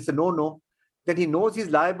 Punnose's words, it's a no-no, then he knows he's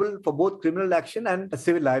liable for both criminal action and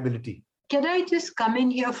civil liability. Can I just come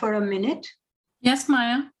in here for a minute? Yes,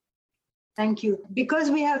 Maya. Thank you.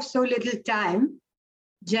 Because we have so little time,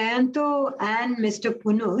 Jayanto and Mr.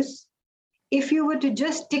 Punnose if you were to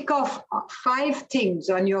just tick off 5 things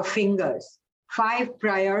on your fingers, 5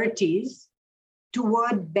 priorities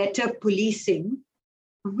toward better policing,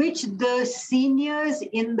 which the seniors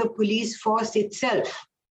in the police force itself,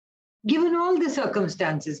 given all the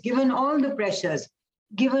circumstances, given all the pressures,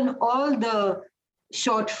 given all the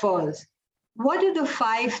shortfalls, what are the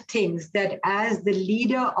 5 things that as the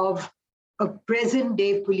leader of a present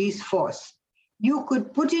day police force, you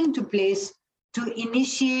could put into place to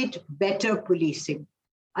initiate better policing?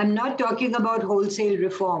 I'm not talking about wholesale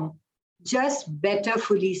reform, just better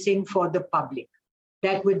policing for the public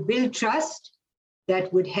that would build trust,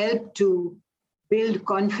 that would help to build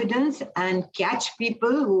confidence and catch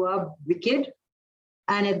people who are wicked,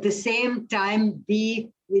 and at the same time be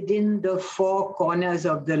within the 4 corners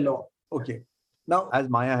of the law. Okay. Now, as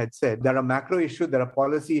Maya had said, there are macro issues, there are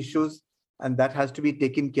policy issues, and that has to be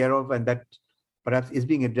taken care of, and that perhaps is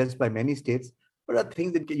being addressed by many states. But there are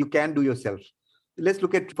things that you can do yourself. Let's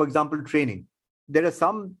look at, for example, training. There are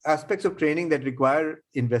some aspects of training that require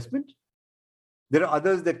investment. There are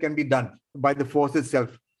others that can be done by the force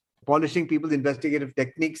itself. Polishing people's investigative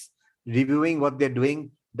techniques, reviewing what they're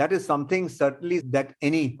doing, that is something certainly that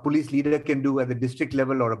any police leader can do at the district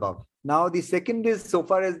level or above. Now, the second is, so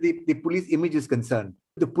far as the police image is concerned,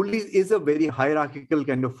 the police is a very hierarchical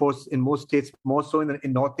kind of force in most states, more so in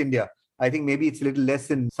North India. I think maybe it's a little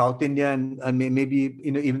less in South India and maybe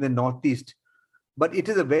even the Northeast. But it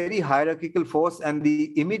is a very hierarchical force, and the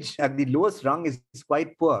image at the lowest rung is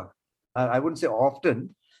quite poor. I wouldn't say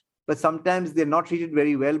often, but sometimes they're not treated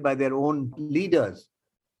very well by their own leaders.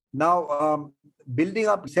 Now, building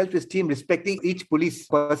up self-esteem, respecting each police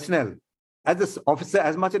personnel as an officer,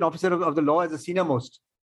 as much an officer of the law as the senior most,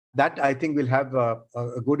 that I think will have a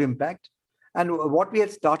good impact. And what we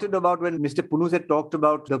had started about when Mr. Punnose had talked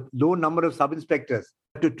about the low number of sub-inspectors,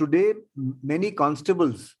 today many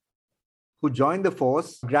constables who join the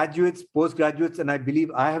force, graduates, postgraduates, and I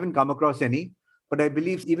believe I haven't come across any, but I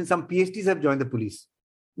believe even some PhDs have joined the police.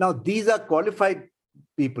 Now, these are qualified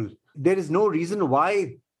people. There is no reason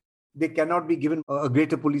why they cannot be given a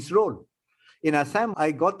greater police role. In Assam,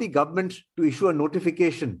 I got the government to issue a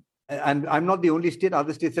notification, and I'm not the only state,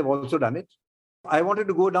 other states have also done it. I wanted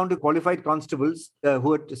to go down to qualified constables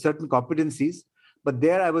who had certain competencies, but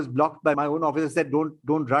there I was blocked by my own officer, said,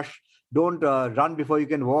 don't rush, don't run before you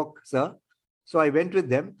can walk, sir. So I went with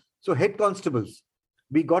them. So head constables,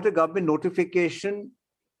 we got a government notification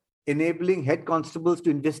enabling head constables to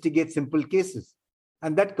investigate simple cases.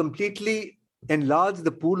 And that completely enlarged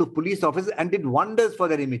the pool of police officers and did wonders for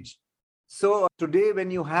their image. So today, when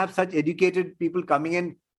you have such educated people coming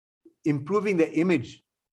in, improving their image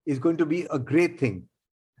is going to be a great thing.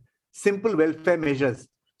 Simple welfare measures.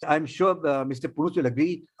 I'm sure Mr. Punnose will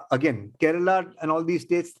agree. Again, Kerala and all these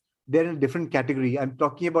states, they're in a different category. I'm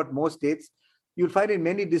talking about more states. You'll find in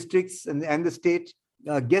many districts and the state,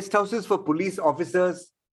 guest houses for police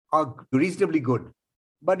officers are reasonably good.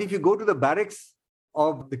 But if you go to the barracks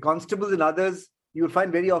of the constables and others, you'll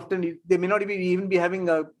find very often they may not even be having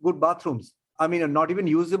good bathrooms. I mean, not even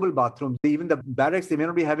usable bathrooms. Even the barracks, they may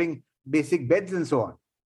not be having basic beds and so on.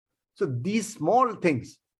 So these small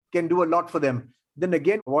things can do a lot for them. Then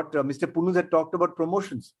again, what Mr. Punnose had talked about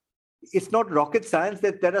promotions. It's not rocket science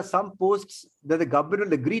that there are some posts that the government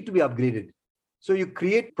will agree to be upgraded. So you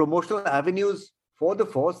create promotional avenues for the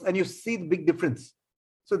force and you see the big difference.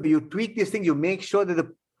 So you tweak these things, you make sure that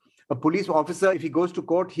a police officer, if he goes to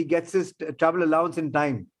court, he gets his travel allowance in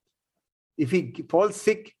time. If he falls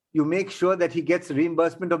sick, you make sure that he gets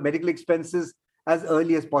reimbursement of medical expenses as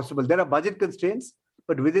early as possible. There are budget constraints,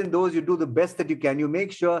 but within those, you do the best that you can. You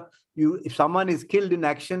make sure if someone is killed in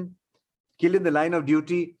action, killed in the line of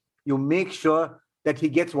duty, you make sure that he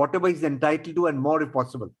gets whatever he's entitled to and more if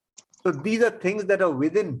possible. So these are things that are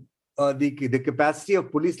within the capacity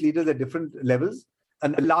of police leaders at different levels.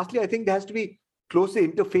 And lastly, I think there has to be closer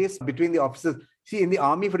interface between the officers. See, in the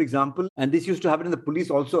army, for example, and this used to happen in the police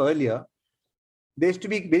also earlier, there used to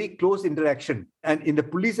be very close interaction. And in the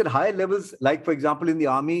police at higher levels, like, for example, in the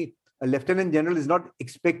army, a lieutenant general is not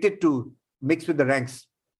expected to mix with the ranks.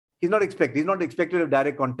 He's not expected of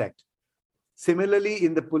direct contact. Similarly,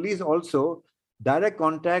 in the police also, direct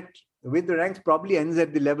contact with the ranks probably ends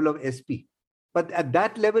at the level of SP. But at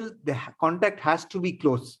that level, the contact has to be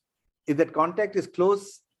close. If that contact is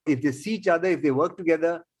close, if they see each other, if they work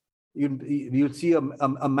together, you'll see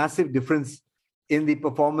a massive difference in the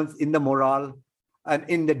performance, in the morale, and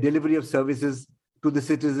in the delivery of services to the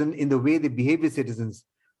citizen, in the way they behave with citizens.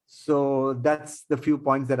 So that's the few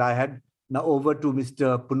points that I had. Now over to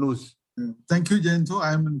Mr. Punnose. Thank you, Jayanto.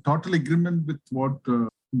 I am in total agreement with what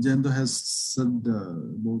Jayanto has said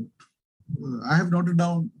about I have noted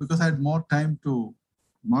down, because I had more time to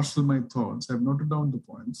marshal my thoughts, I have noted down the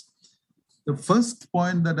points. The first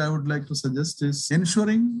point that I would like to suggest is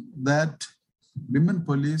ensuring that women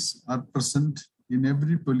police are present in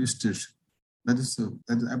every police station. That is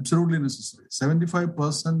absolutely necessary.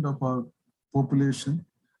 75% of our population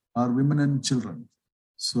are women and children.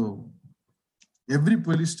 So every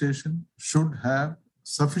police station should have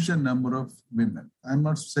sufficient number of women. I'm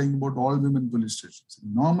not saying about all women police stations.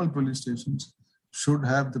 Normal police stations should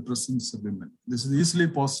have the presence of women. This is easily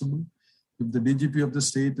possible if the DGP of the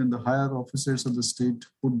state and the higher officers of the state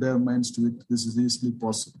put their minds to it. This is easily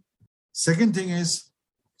possible. Second thing is,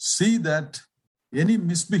 see that any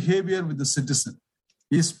misbehavior with the citizen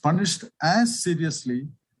is punished as seriously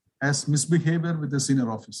as misbehavior with a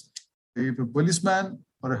senior officer. If a policeman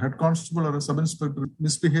or a head constable or a sub-inspector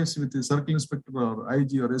misbehaves with a circle inspector or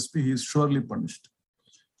IG or SP, he is surely punished.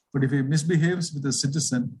 But if he misbehaves with a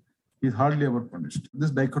citizen, he is hardly ever punished.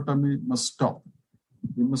 This dichotomy must stop.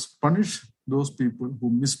 We must punish those people who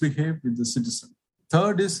misbehave with the citizen.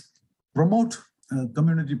 Third is promote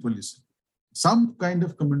community policing. Some kind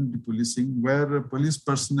of community policing where police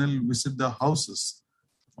personnel visit the houses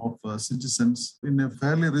of citizens in a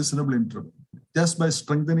fairly reasonable interval, just by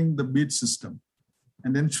strengthening the beat system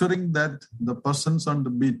and ensuring that the persons on the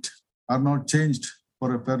beat are not changed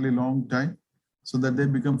for a fairly long time, so that they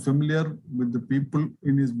become familiar with the people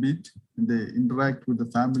in his beat, and they interact with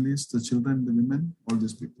the families, the children, the women, all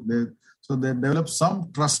these people. So they develop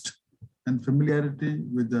some trust and familiarity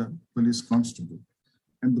with the police constable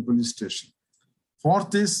and the police station.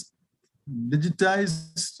 Fourth is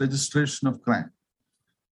digitize registration of crime.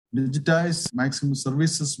 Digitize maximum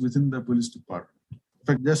services within the police department. In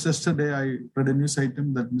fact, just yesterday, I read a news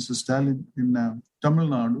item that Mr. Stalin in Tamil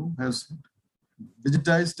Nadu has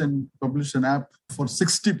digitized and published an app for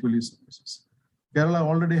 60 police officers. Kerala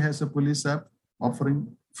already has a police app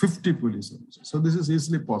offering 50 police officers. So this is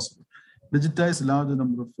easily possible. Digitize large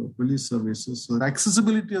number of police services. So the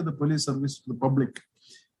accessibility of the police service to the public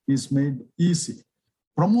is made easy.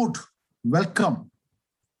 Promote, welcome,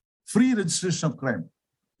 free registration of crime.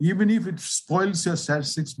 Even if it spoils your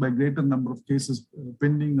statistics by greater number of cases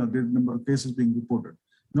pending or greater number of cases being reported.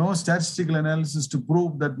 No statistical analysis to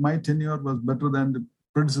prove that my tenure was better than the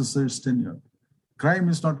predecessor's tenure. Crime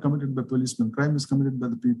is not committed by policemen. Crime is committed by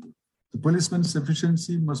the people. The policeman's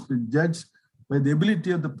efficiency must be judged by the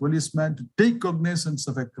ability of the policeman to take cognizance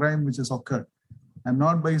of a crime which has occurred, and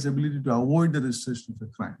not by his ability to avoid the registration of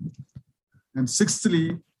a crime. And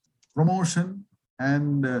sixthly, promotion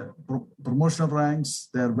and promotion of ranks,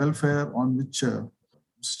 their welfare, on which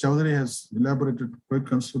Choudhury has elaborated quite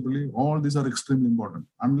considerably. All these are extremely important.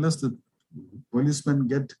 Unless the policemen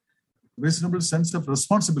get reasonable sense of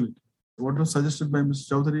responsibility. What was suggested by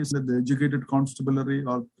Mr. Choudhury is that the educated constabulary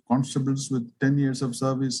or constables with 10 years of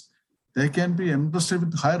service, they can be entrusted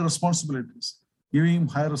with higher responsibilities. Giving him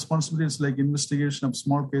higher responsibilities like investigation of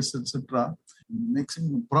small cases, etc., makes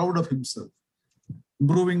him proud of himself.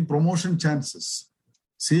 Improving promotion chances,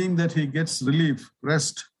 seeing that he gets relief,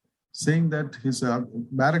 rest, saying that his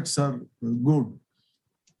barracks are good,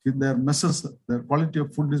 their messes, their quality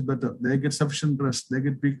of food is better, they get sufficient rest, they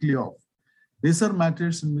get weekly off. These are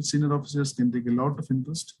matters in which senior officers can take a lot of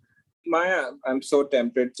interest. Maya, I'm so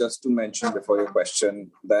tempted just to mention before your question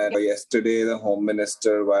that yesterday the Home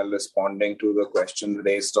Minister, while responding to the question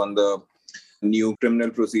raised on the new criminal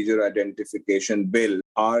procedure identification bill,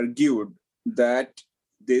 argued that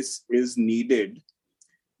this is needed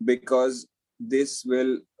because this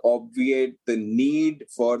will obviate the need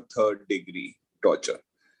for third-degree torture.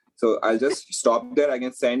 So I'll just stop there. I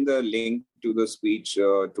can send the link to the speech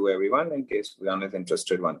to everyone in case one is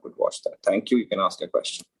interested. One could watch that. Thank you. You can ask a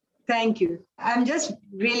question. Thank you. I'm just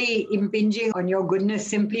really impinging on your goodness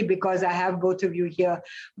simply because I have both of you here.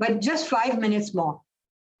 But just 5 minutes more.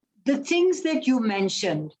 The things that you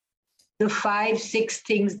mentioned, the 5-6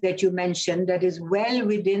 things that you mentioned, that is well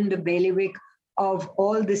within the bailiwick of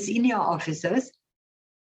all the senior officers.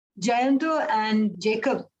 Jayanto and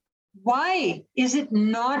Jacob, why is it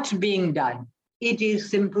not being done? It is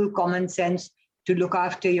simple common sense to look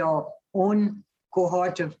after your own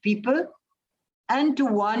cohort of people and to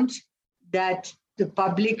want that the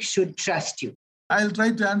public should trust you. I'll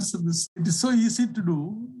try to answer this. It is so easy to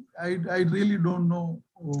do. I really don't know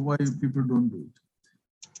why people don't do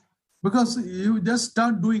it. Because you just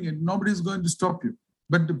start doing it. Nobody is going to stop you.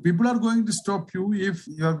 But the people are going to stop you if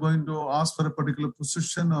you are going to ask for a particular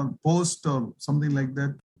position or post or something like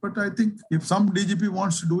that. But I think if some DGP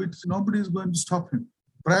wants to do it, nobody is going to stop him.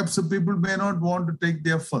 Perhaps the people may not want to take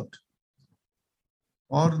the effort,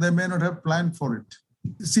 or they may not have planned for it.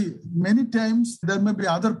 See, many times there may be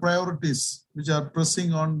other priorities which are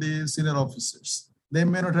pressing on the senior officers. They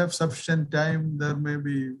may not have sufficient time. There may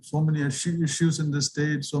be so many issues in the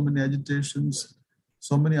state, so many agitations,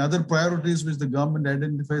 so many other priorities which the government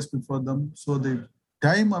identifies before them. So the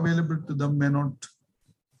time available to them may not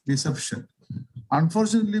be sufficient.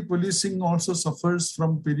 Unfortunately, policing also suffers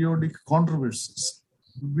from periodic controversies.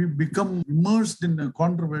 We become immersed in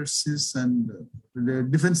controversies and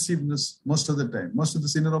defensiveness most of the time. Most of the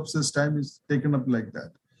senior officers' time is taken up like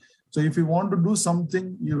that. So if you want to do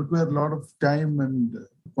something, you require a lot of time and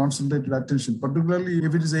concentrated attention, particularly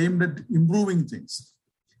if it is aimed at improving things.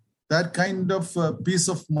 That kind of peace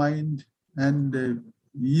of mind and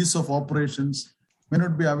ease of operations may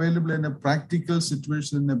not be available in a practical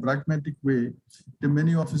situation, in a pragmatic way, to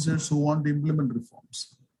many officers who want to implement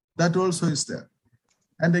reforms. That also is there.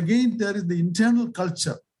 And again, there is the internal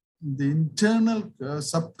culture. The internal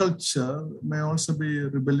subculture may also be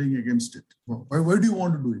rebelling against it. Why do you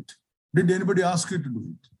want to do it? Did anybody ask you to do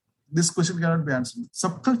it? This question cannot be answered.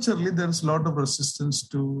 Subculturally, there is a lot of resistance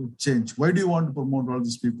to change. Why do you want to promote all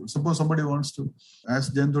these people? Suppose somebody wants to, as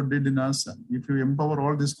Jayanto did in Assam, if you empower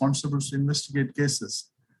all these constables to investigate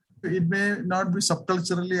cases, it may not be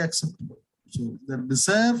subculturally acceptable. So the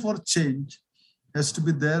desire for change has to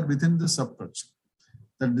be there within the subculture.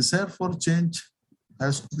 The desire for change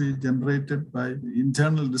has to be generated by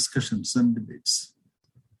internal discussions and debates.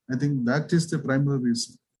 I think that is the primary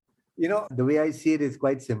reason. The way I see it is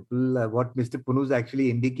quite simple. What Mr. Punnose actually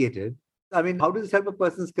indicated. I mean, how does this help a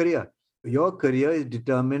person's career? Your career is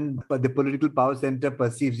determined by the political power center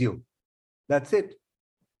perceives you. That's it.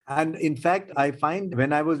 And in fact, I find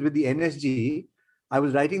when I was with the NSG, I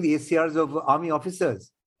was writing the ACRs of army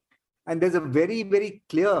officers. And there's a very, very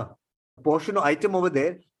clear portion or item over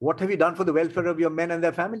there. What have you done for the welfare of your men and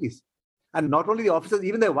their families? And not only the officers,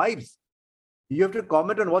 even their wives. You have to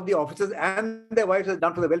comment on what the officers and their wives have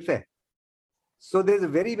done for the welfare. So there's a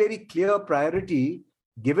very, very clear priority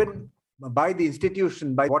given by the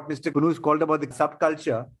institution, by what Mr. Punnose called about the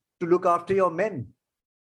subculture, to look after your men.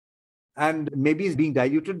 And maybe it's being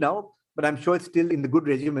diluted now, but I'm sure it's still in the good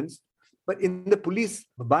regiments. But in the police,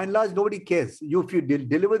 by and large, nobody cares. If you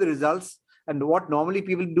deliver the results, and what normally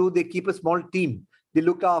people do, they keep a small team. They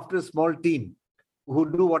look after a small team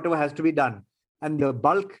who do whatever has to be done. And the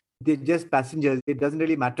bulk, they're just passengers. It doesn't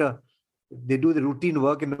really matter. They do the routine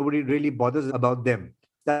work and nobody really bothers about them.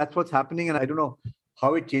 That's what's happening. And I don't know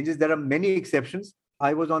how it changes. There are many exceptions.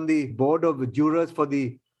 I was on the board of jurors for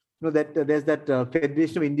there's that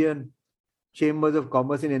Federation of Indian Chambers of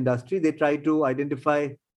Commerce and Industry. They try to identify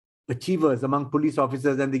achievers among police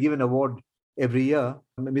officers and they give an award every year.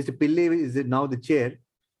 Mr. Pillai is now the chair.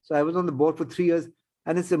 So I was on the board for 3 years.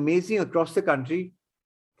 And it's amazing across the country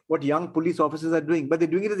what young police officers are doing. But they're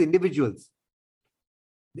doing it as individuals.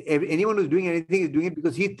 Anyone who's doing anything is doing it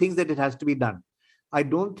because he thinks that it has to be done. I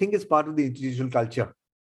don't think it's part of the institutional culture.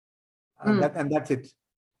 And that's it.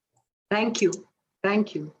 Thank you.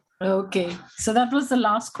 Thank you. Okay, so that was the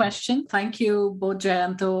last question. Thank you, both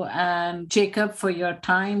Jayanto and Jacob, for your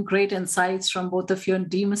time. Great insights from both of you in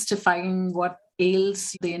demystifying what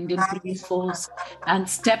ails the Indian police force and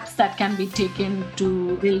steps that can be taken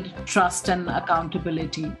to build trust and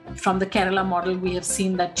accountability. From the Kerala model, we have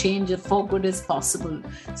seen that change for good is possible.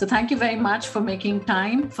 So thank you very much for making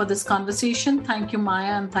time for this conversation. Thank you,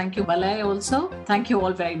 Maya, and thank you, Valay also. Thank you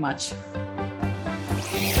all very much.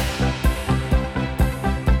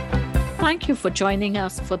 Thank you for joining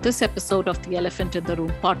us for this episode of the Elephant in the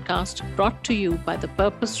Room podcast, brought to you by the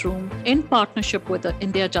Purpose Room in partnership with the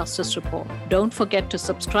India Justice Report. Don't forget to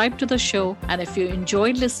subscribe to the show. And if you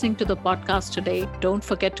enjoyed listening to the podcast today, don't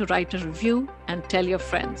forget to write a review and tell your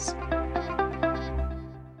friends.